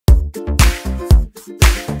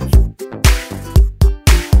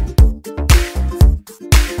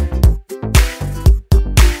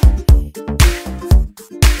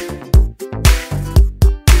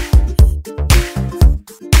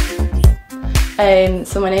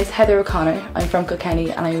So my name's Heather O'Connor, I'm from Kilkenny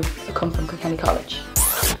and I come from Kilkenny College.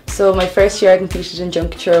 So my first year I competed in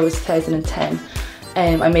Junk Kouture was 2010.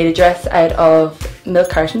 I made a dress out of milk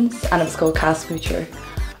cartons and it was called Cast Couture.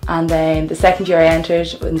 And then the second year I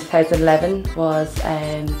entered in 2011 was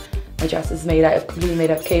my dress is completely made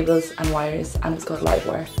out of cables and wires and it was called Live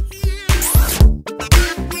Wire.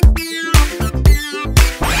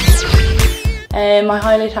 My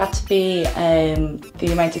highlight had to be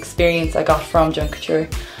the amount of experience I got from Junk Kouture.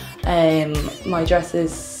 My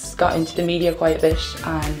dresses got into the media quite a bit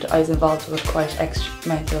and I was involved with quite an extra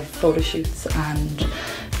amount of photo shoots and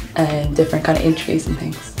different kind of interviews and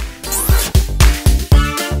things.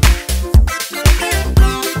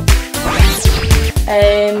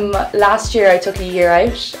 Last year I took a year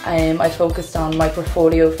out. I focused on my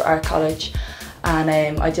portfolio for Art College and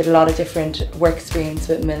I did a lot of different work experience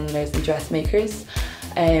with milliners and dressmakers.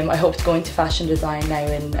 I hope to go into fashion design now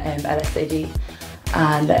in LSAD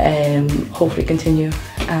and hopefully continue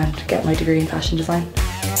and get my degree in fashion design.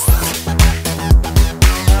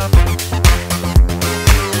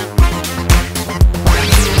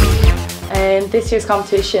 This year's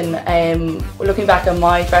competition, looking back on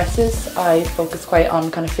my dresses, I focused quite on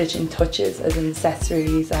kind of finishing touches as in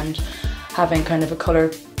accessories and having kind of a colour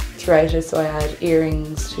throughout it, so I had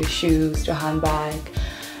earrings to shoes to a handbag.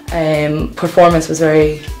 Performance was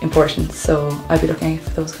very important, so I'd be looking out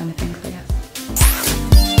for those kind of things, I guess.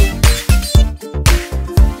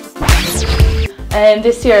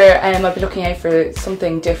 This year I'll be looking out for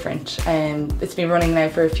something different. It's been running now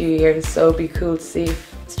for a few years, so it'd be cool to see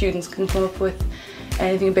if students can come up with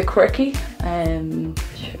anything a bit quirky, and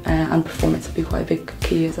performance would be quite a big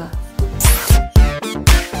key as well.